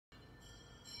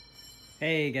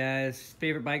Hey guys,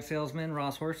 favorite bike salesman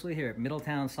Ross Horsley here at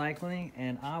Middletown Cycling,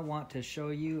 and I want to show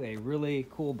you a really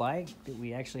cool bike that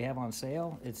we actually have on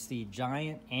sale. It's the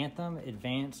Giant Anthem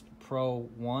Advanced Pro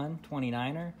 1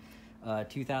 29er,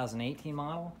 2018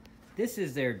 model. This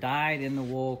is their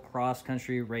dyed-in-the-wool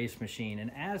cross-country race machine, and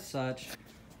as such,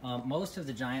 most of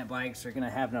the Giant bikes are going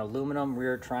to have an aluminum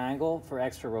rear triangle for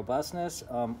extra robustness.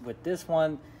 With this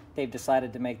one, they've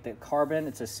decided to make the carbon,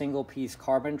 it's a single piece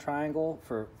carbon triangle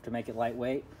to make it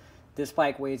lightweight. This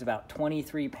bike weighs about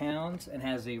 23 pounds and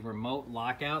has a remote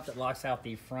lockout that locks out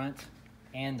the front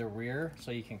and the rear,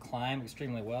 so you can climb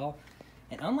extremely well.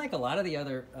 And unlike a lot of the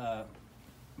other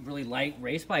really light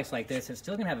race bikes like this, it's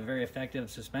still gonna have a very effective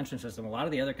suspension system. A lot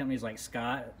of the other companies like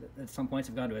Scott at some points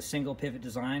have gone to a single pivot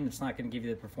design. It's not gonna give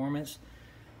you the performance.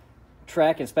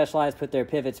 Trek and Specialized put their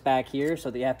pivots back here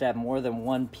so that you have to have more than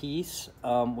one piece,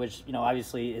 which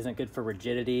obviously isn't good for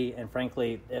rigidity, and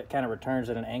frankly it kind of returns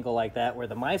at an angle like that, where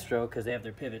the Maestro, because they have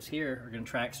their pivots here, are going to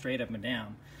track straight up and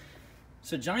down.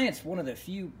 So Giant's one of the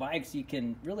few bikes you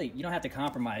don't have to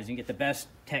compromise. You can get the best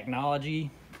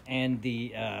technology and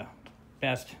the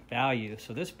best value.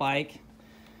 So this bike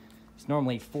is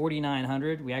normally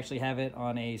 $4,900. We actually have it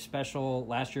on a special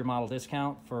last year model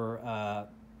discount for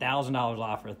 $1,000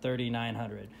 off for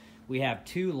 $3,900. We have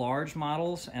two large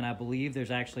models, and I believe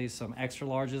there's actually some extra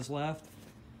larges left.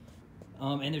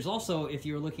 And there's also, if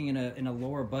you're looking in a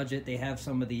lower budget, they have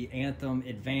some of the Anthem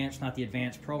Advanced, not the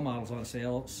Advanced Pro models on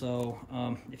sale. So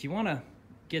if you want to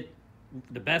get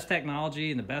the best technology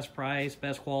and the best price,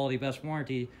 best quality, best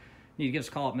warranty, you need to give us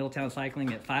a call at Middletown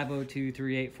Cycling at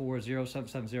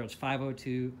 502-384-0770. It's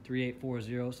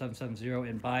 502-384-0770,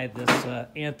 and buy this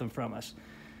Anthem from us.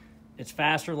 It's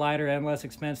faster, lighter, and less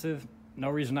expensive. No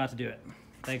reason not to do it.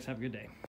 Thanks. Have a good day.